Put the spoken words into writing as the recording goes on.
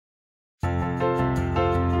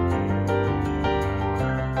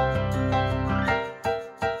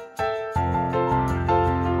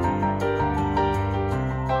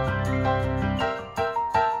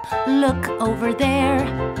Over there,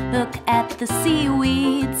 look at the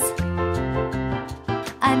seaweeds.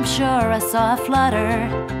 I'm sure I saw a flutter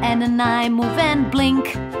and an eye move and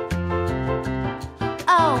blink.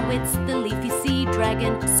 Oh, it's the Leafy Sea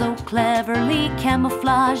Dragon, so cleverly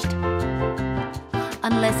camouflaged.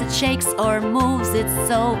 Unless it shakes or moves, it's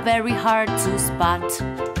so very hard to spot.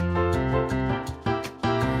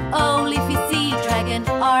 Oh, Leafy Sea Dragon,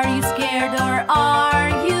 are you scared or are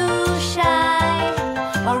you shy?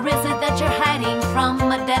 Or is it that you're hiding from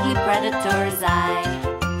a deadly predator's eye?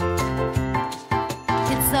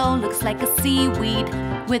 It so looks like a seaweed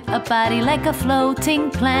with a body like a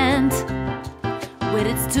floating plant. With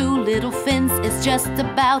its two little fins, it's just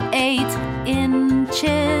about 8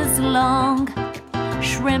 inches long.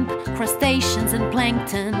 Shrimp, crustaceans and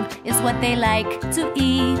plankton is what they like to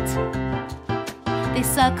eat. They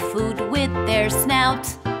suck food with their snout,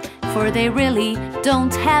 for they really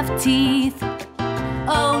don't have teeth.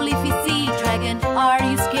 Oh, Leafy Sea Dragon, are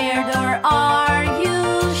you scared or are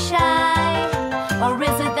you shy? Or is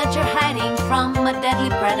it that you're hiding from a deadly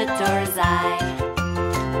predator's eye?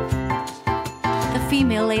 The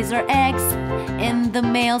female lays her eggs in the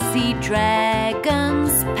male sea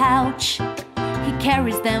dragon's pouch. He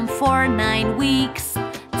carries them for 9 weeks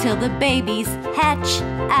till the babies hatch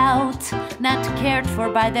out. Not cared for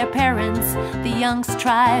by their parents, the young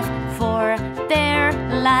strive for their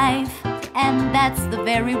life. And that's the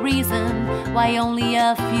very reason why only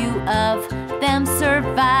a few of them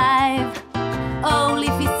survive. Oh,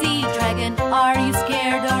 Leafy Sea Dragon, are you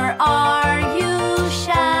scared or are you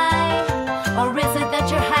shy? Or is it that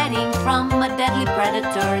you're hiding from a deadly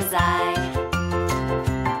predator's eye?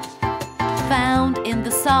 Found in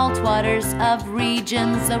the salt waters of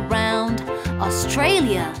regions around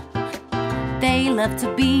Australia. They love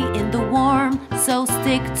to be in the warm, so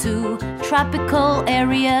stick to tropical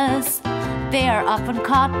areas. They are often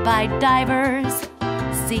caught by divers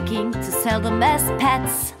seeking to sell them as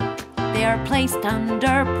pets. They are placed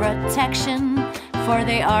under protection, for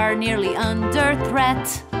they are nearly under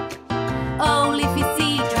threat. Oh, Leafy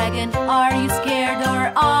Sea Dragon, are you scared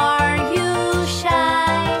or are you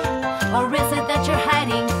shy? Or is it that you're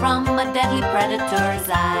hiding from a deadly predator's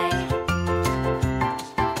eye?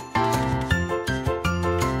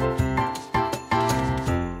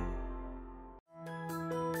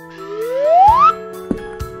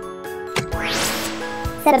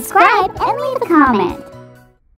 Subscribe and leave a comment.